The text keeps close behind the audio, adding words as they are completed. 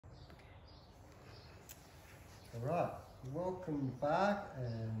Alright, welcome back,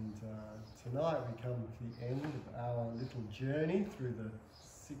 and tonight we come to the end of our little journey through the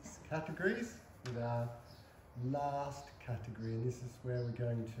 6 categories with our last category, and this is where we're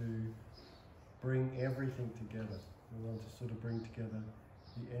going to bring everything together. We want to sort of bring together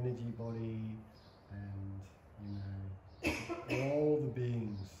the energy body and, all the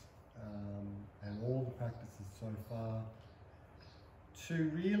beings and all the practices so far,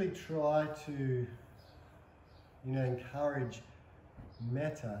 to really try to encourage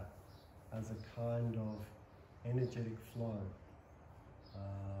metta as a kind of energetic flow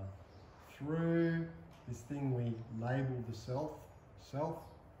through this thing we label the self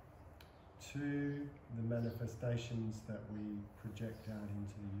to the manifestations that we project out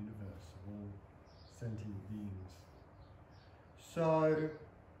into the universe of all sentient beings. So,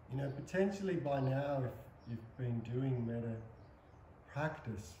 potentially by now, if you've been doing metta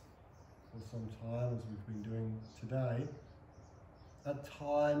practice for some time, as we've been doing today, at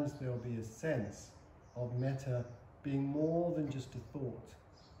times there'll be a sense of metta being more than just a thought.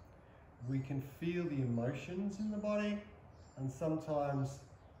 We can feel the emotions in the body, and sometimes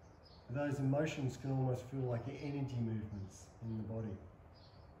those emotions can almost feel like energy movements in the body.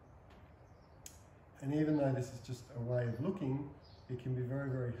 And even though this is just a way of looking, it can be very,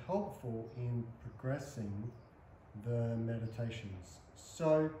 very helpful in progressing the meditations.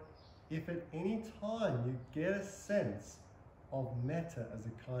 So if at any time you get a sense of metta as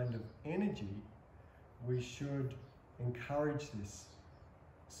a kind of energy, we should encourage this.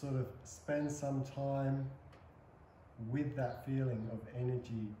 Sort of spend some time with that feeling of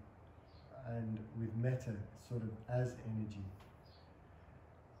energy and with metta sort of as energy.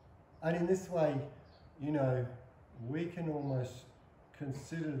 And in this way, we can almost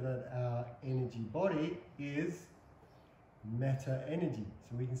consider that our energy body is metta energy.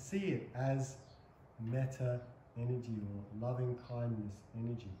 So we can see it as metta energy, or loving kindness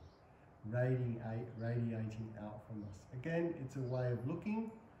energy, radiating out from us. Again, it's a way of looking.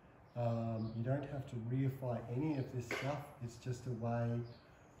 You don't have to reify any of this stuff. It's just a way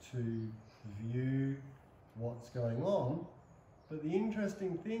to view what's going on. But the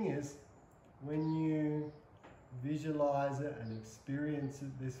interesting thing is, when you visualize it and experience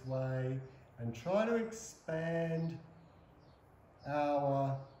it this way, and try to expand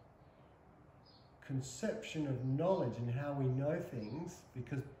our conception of knowledge and how we know things,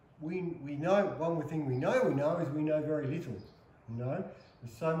 because we know, one thing we know is we know very little. There's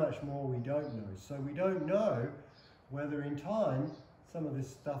so much more we don't know. So we don't know whether in time some of this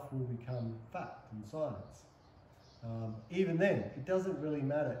stuff will become fact and science. Even then, it doesn't really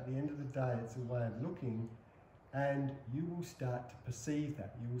matter. At the end of the day, it's a way of looking, and you will start to perceive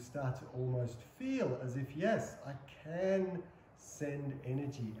that. You will start to almost feel as if, yes, I can send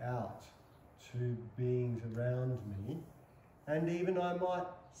energy out to beings around me, and even I might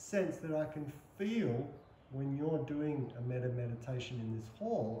sense that I can feel, when you're doing a meditation in this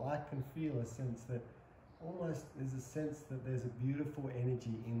hall, I can feel a sense that almost there's a sense that there's a beautiful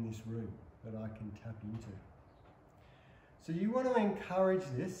energy in this room that I can tap into. So you want to encourage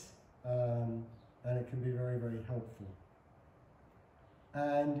this, and it can be very, very helpful.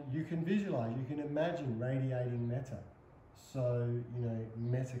 And you can visualize, you can imagine radiating metta. So,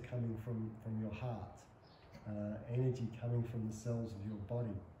 metta coming from your heart, energy coming from the cells of your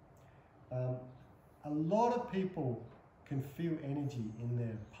body. A lot of people can feel energy in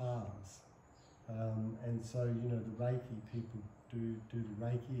their palms. And so, the Reiki people do the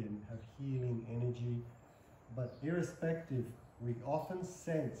Reiki and have healing energy. But irrespective, we often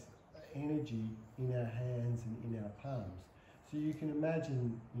sense energy in our hands and in our palms. So you can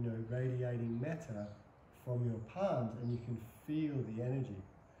imagine, radiating metta from your palms, and you can feel the energy.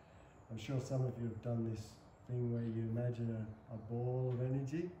 I'm sure some of you have done this thing where you imagine a ball of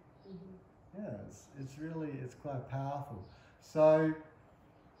energy. Mm-hmm. Yeah, it's quite powerful. So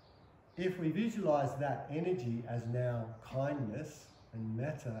if we visualize that energy as now kindness and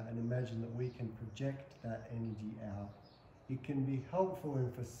metta, and imagine that we can project that energy out, it can be helpful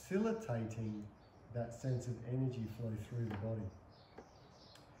in facilitating that sense of energy flow through the body.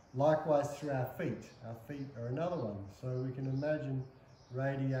 Likewise through our feet. Our feet are another one. So we can imagine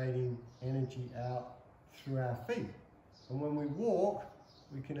radiating energy out through our feet. And when we walk,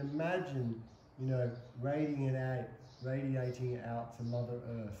 we can imagine, radiating it out to Mother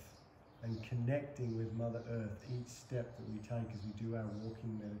Earth, and connecting with Mother Earth each step that we take as we do our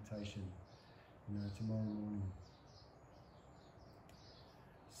walking meditation, tomorrow morning.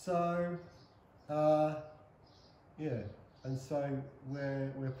 So, and so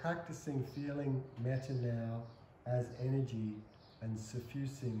we're practicing feeling metta now as energy and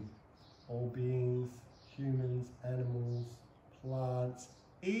suffusing all beings, humans, animals, plants,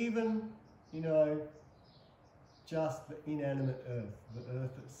 even, you know, just the inanimate earth, the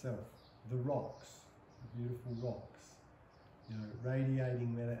earth itself, the rocks, the beautiful rocks, you know,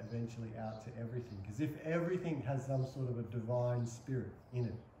 radiating matter eventually out to everything. Because if everything has some sort of a divine spirit in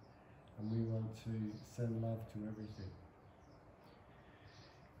it, and we want to send love to everything.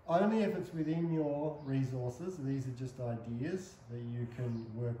 Only if it's within your resources. These are just ideas that you can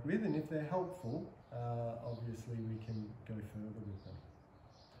work with, and if they're helpful, obviously we can go further with them.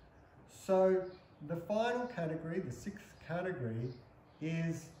 So the final category, the sixth category,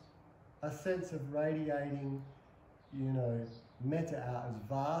 is a sense of radiating, you know, metta out as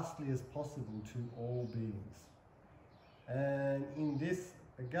vastly as possible to all beings. And in this,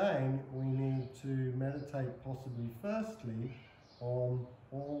 again, we need to meditate possibly firstly on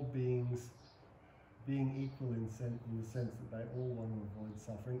all beings being equal in the sense that they all want to avoid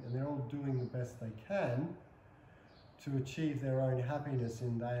suffering, and they're all doing the best they can to achieve their own happiness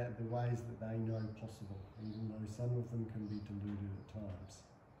in the ways that they know possible, even though some of them can be deluded at times.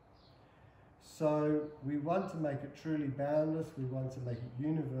 So we want to make it truly boundless, we want to make it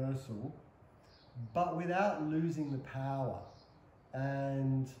universal, but without losing the power.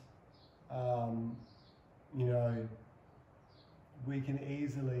 And, you know, we can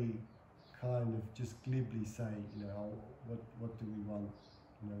easily kind of just glibly say, you know, what do we want?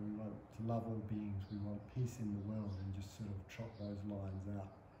 You know, we want to love all beings, we want peace in the world, and just sort of trot those lines out.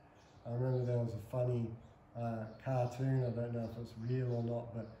 I remember there was a funny cartoon, I don't know if it's real or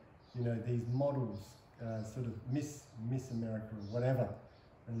not, but, you know, these models, sort of Miss America or whatever,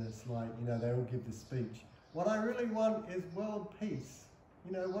 and it's like, you know, they all give the speech. What I really want is world peace.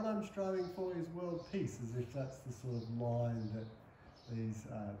 You know, what I'm striving for is world peace, as if that's the sort of line that these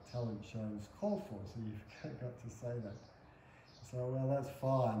talent shows call for, so you've got to say that. So, well, that's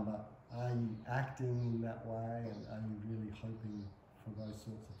fine, but are you acting in that way, and are you really hoping for those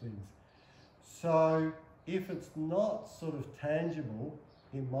sorts of things? So, if it's not sort of tangible,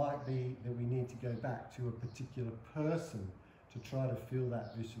 it might be that we need to go back to a particular person to try to feel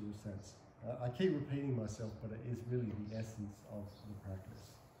that visceral sense. I keep repeating myself, but it is really the essence of the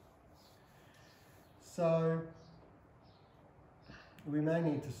practice. So, we may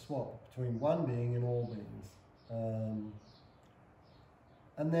need to swap between one being and all beings.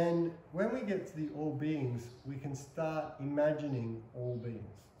 And then when we get to the all beings, we can start imagining all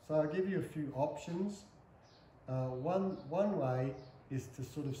beings. So I'll give you a few options. One way is to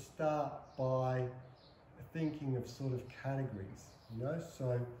sort of start by thinking of sort of categories, you know,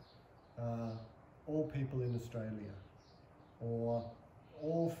 so all people in Australia, or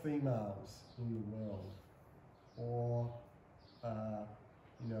all females in the world, or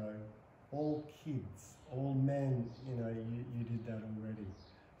you know, all kids, all men, you know, you did that already.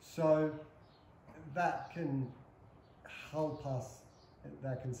 So that can help us,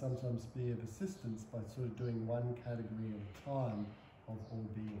 that can sometimes be of assistance by sort of doing one category at a time of all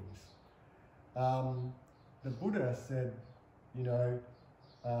beings. The Buddha said, you know,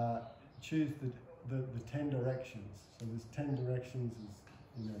 choose the 10 directions. So there's 10 directions,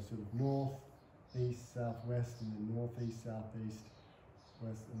 as, you know, sort of north, east, southwest, and then northeast, southeast,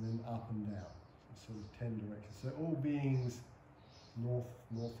 west, and then up and down. Sort of 10 directions. So all beings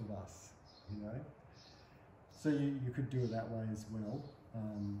north of us, you know. So you could do it that way as well.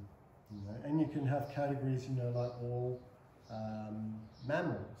 You know, and you can have categories, you know, like all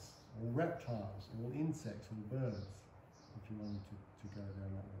mammals, or reptiles, or insects, or birds, if you wanted to go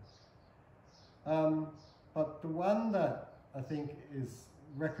down that way. But the one that I think is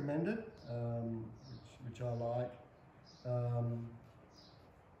recommended, which I like,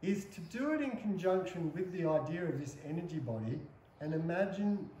 is to do it in conjunction with the idea of this energy body, and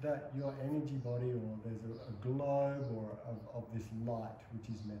imagine that your energy body, or there's a globe or of this light, which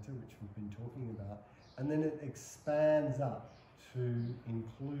is metta, which we've been talking about, and then it expands up to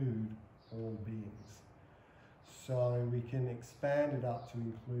include all beings. So we can expand it up to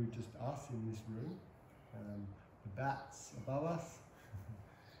include just us in this room, the bats above us,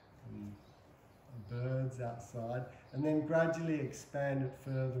 and birds outside, and then gradually expand it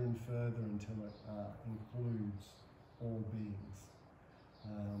further and further until it includes all beings,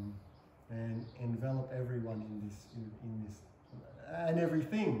 and envelop everyone in this and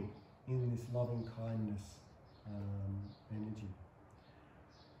everything in this loving kindness energy.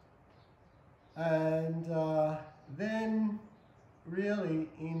 And then really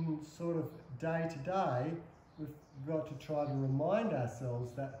in sort of day to day, we've got to try to remind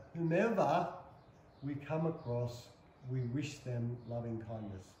ourselves that whomever we come across, we wish them loving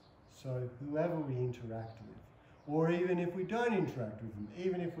kindness. So whoever we interact with, or even if we don't interact with them,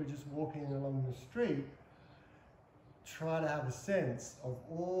 even if we're just walking along the street, try to have a sense of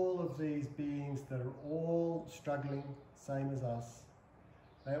all of these beings that are all struggling, same as us.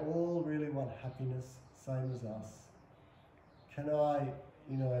 They all really want happiness, same as us. Can I,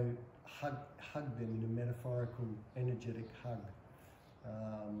 hug them in a metaphorical, energetic hug?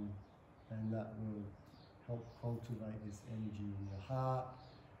 And that will help cultivate this energy in your heart.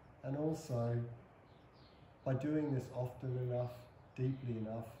 And also, by doing this often enough, deeply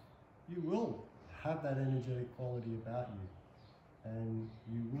enough, you will have that energetic quality about you. And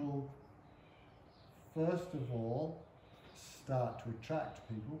you will, first of all, start to attract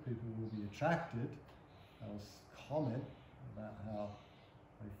people. People will be attracted. They'll comment about how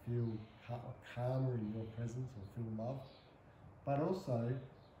they feel calmer in your presence or feel loved. But also,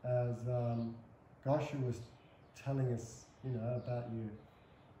 as Gosha was telling us, about your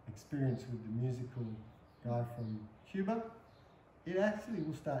experience with the musical guy from Cuba, it actually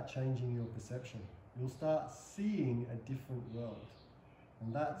will start changing your perception. You'll start seeing a different world.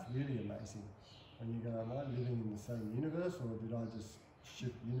 And that's really amazing. When you go, am I living in the same universe, or did I just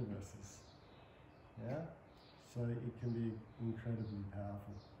shift universes? Yeah? So it can be incredibly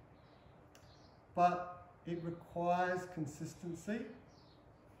powerful. But it requires consistency.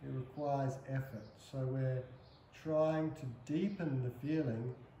 It requires effort. So we're trying to deepen the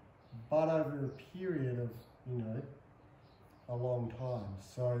feeling, but over a period of, a long time.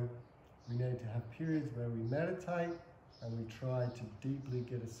 So we need to have periods where we meditate and we try to deeply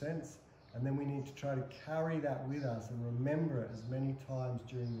get a sense, and then we need to try to carry that with us and remember it as many times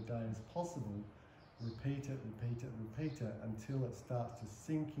during the day as possible. Repeat it, repeat it, repeat it until it starts to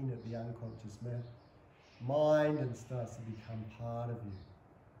sink in at the unconscious mind and starts to become part of you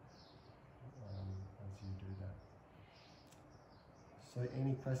as you do that. So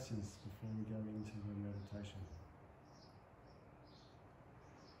any questions before we go into the meditation?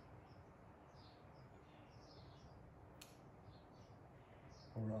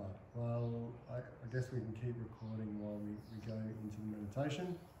 All right, well, I guess we can keep recording while we go into the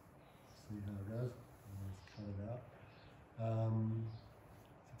meditation. See how it goes. Let's cut it out.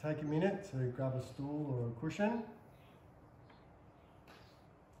 So take a minute to grab a stool or a cushion.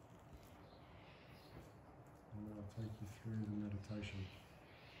 And then I'll take you through the meditation.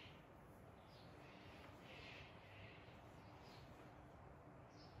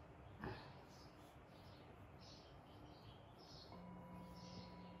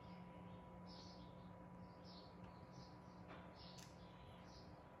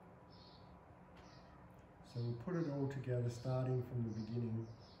 So we'll put it all together, starting from the beginning.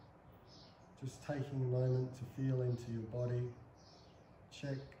 Just taking a moment to feel into your body.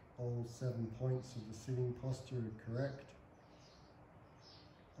 Check all 7 points of the sitting posture are correct.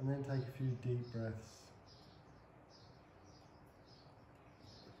 And then take a few deep breaths.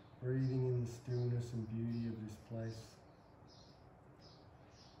 Breathing in the stillness and beauty of this place.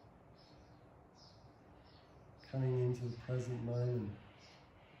 Coming into the present moment.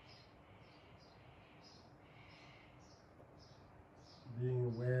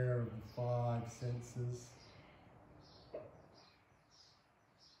 Being aware of the 5 senses.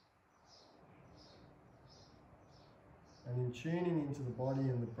 And in tuning into the body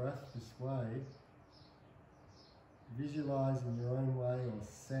and the breath this way, visualize in your own way or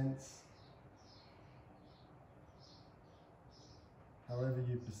sense however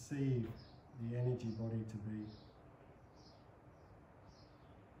you perceive the energy body to be.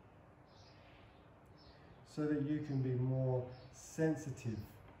 So that you can be more sensitive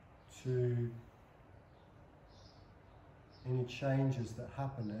to any changes that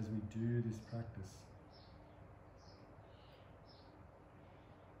happen as we do this practice.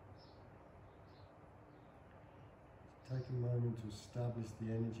 Take a moment to establish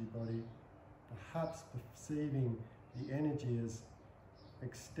the energy body, perhaps perceiving the energy as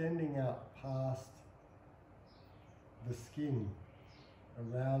extending out past the skin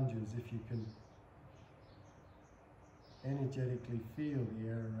around you, as if you can energetically feel the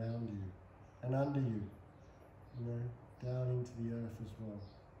air around you and under you, down into the earth as well.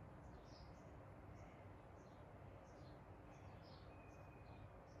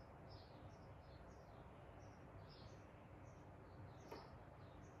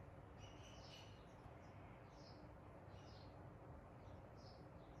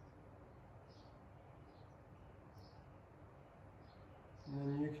 And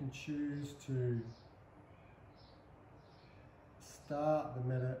then you can choose to start the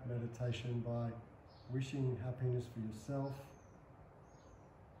meditation by wishing happiness for yourself,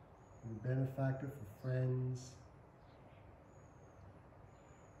 for the benefactor, for friends,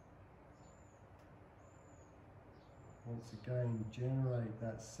 once again, generate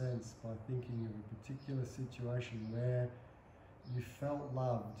that sense by thinking of a particular situation where you felt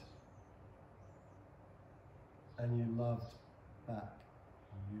loved and you loved back.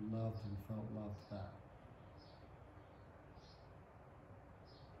 You loved and felt loved back.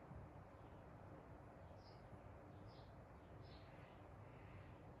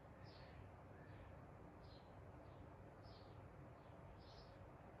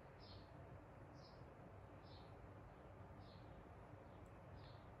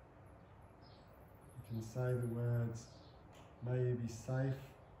 You can say the words, may you be safe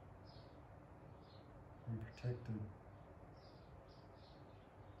and protected.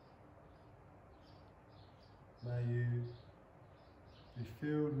 May you be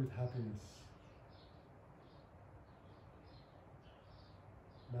filled with happiness.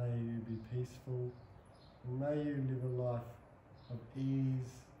 May you be peaceful, and may you live a life of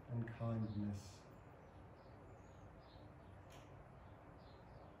ease and kindness.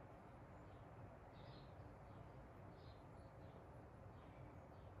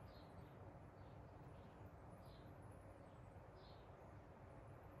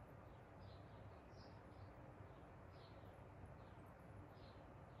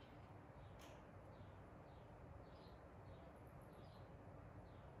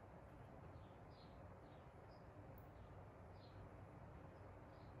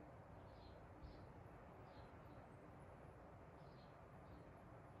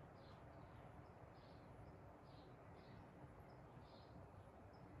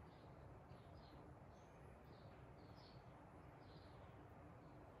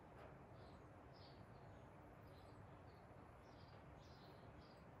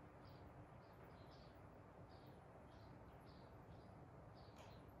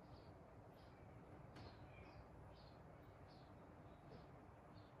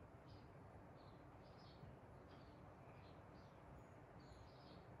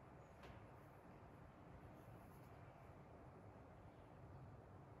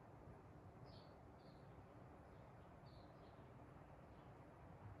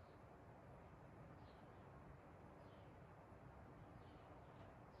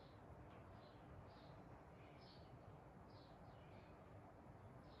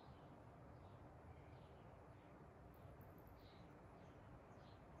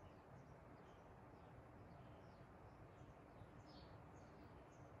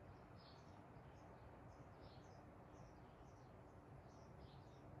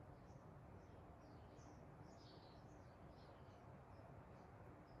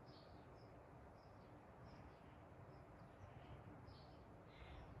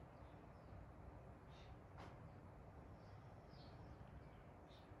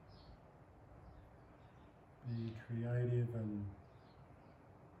 Be creative and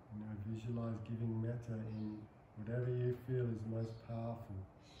visualize giving metta in whatever you feel is most powerful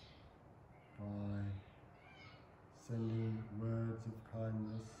by sending words of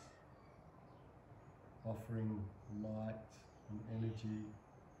kindness, offering light and energy,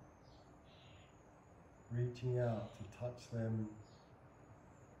 reaching out to touch them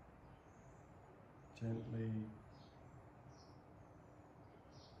gently,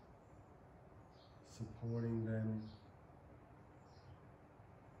 supporting them,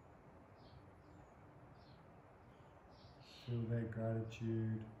 feel their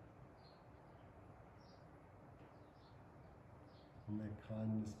gratitude and their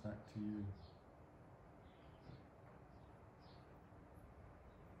kindness back to you.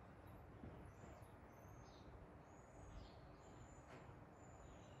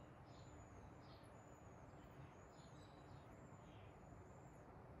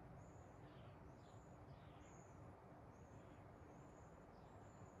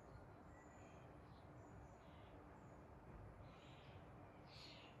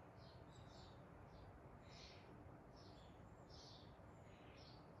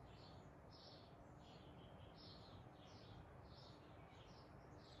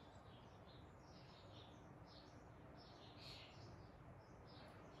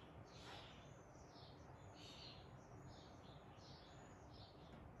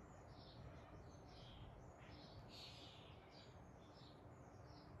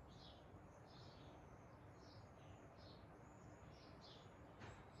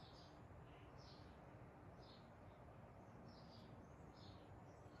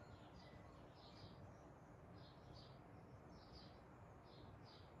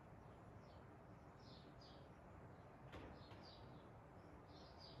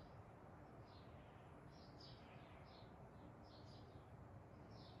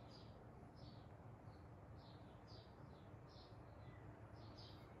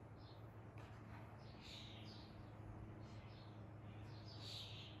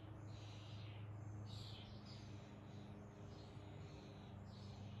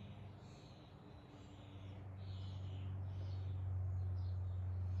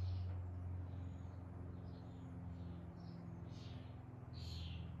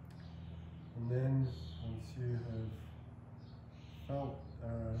 you have felt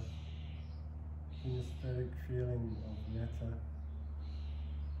kinesthetic feeling of metta,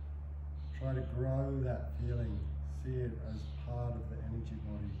 try to grow that feeling. See it as part of the energy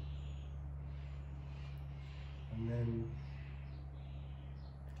body. And then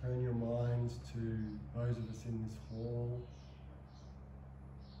turn your minds to those of us in this hall.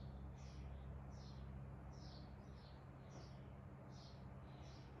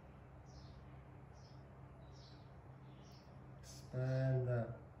 Expand that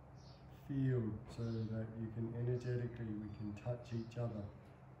field so that you can energetically, we can touch each other.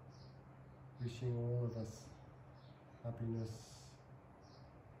 Wishing all of us happiness,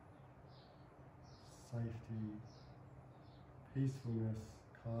 safety, peacefulness,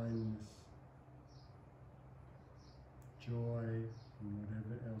 kindness, joy, and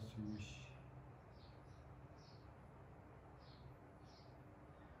whatever else you wish.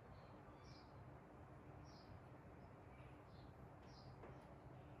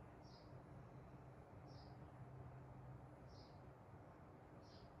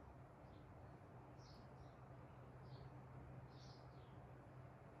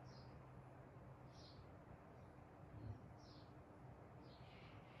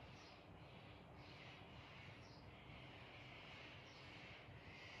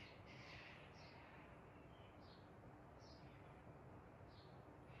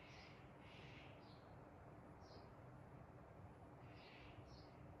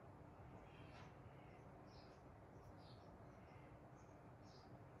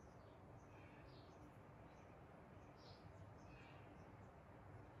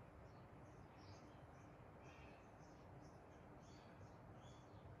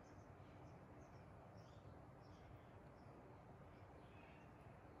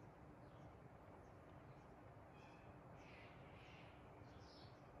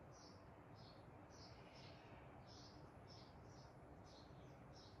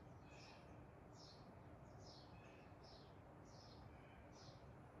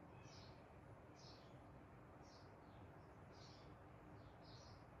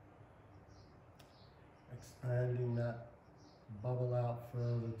 Expanding that bubble out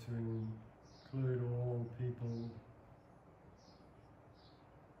further to include all people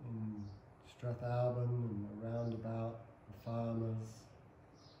in Strathalbyn and around about, the farmers,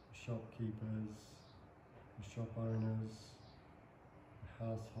 the shopkeepers, the shop owners, the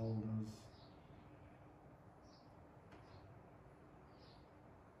householders.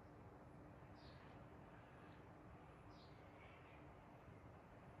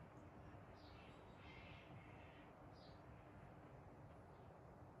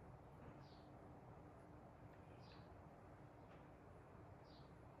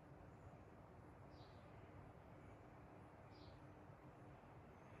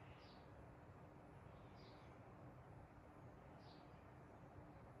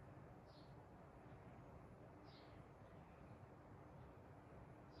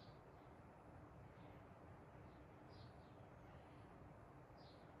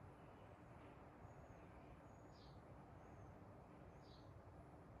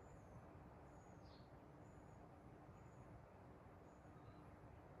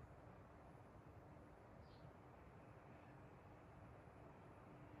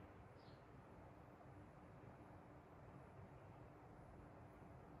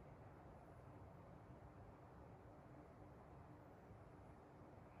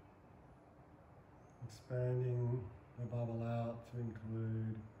 Expanding the bubble out to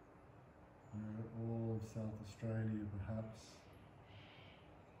include all of South Australia, perhaps,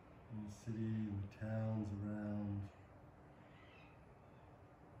 in the city and the towns around,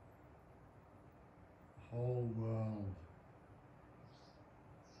 the whole world.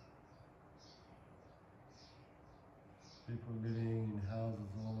 People living in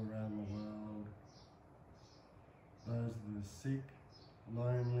houses all around the world, those that are sick,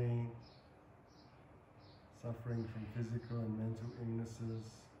 lonely, suffering from physical and mental illnesses,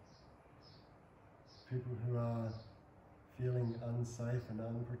 people who are feeling unsafe and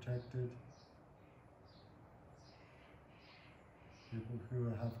unprotected, people who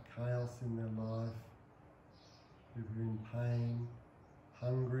have chaos in their life, people in pain,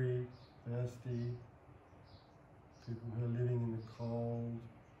 hungry, thirsty, people who are living in the cold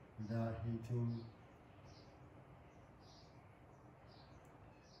without heating.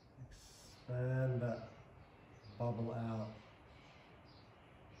 Expand that bubble out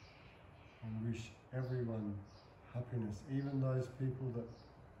and wish everyone happiness, even those people that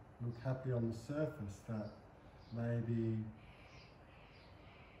look happy on the surface that maybe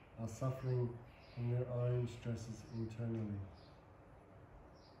are suffering from their own stresses internally.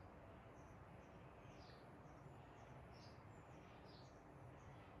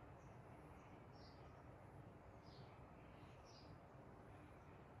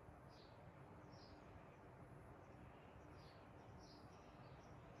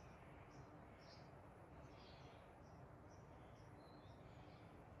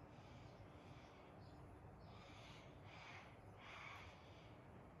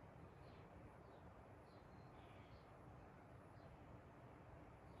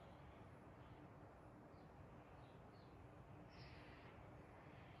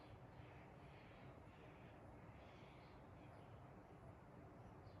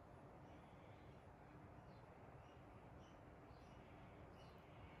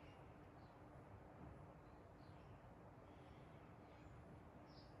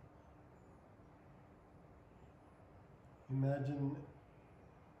 Imagine,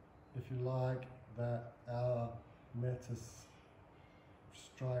 if you like, that our metta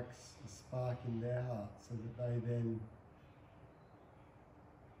strikes a spark in their heart, so that they then,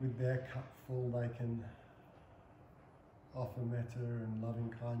 with their cup full, they can offer metta and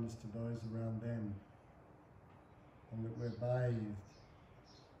loving kindness to those around them, and that we're bathed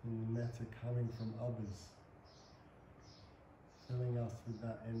in the metta coming from others, filling us with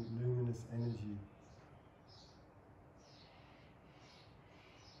that luminous energy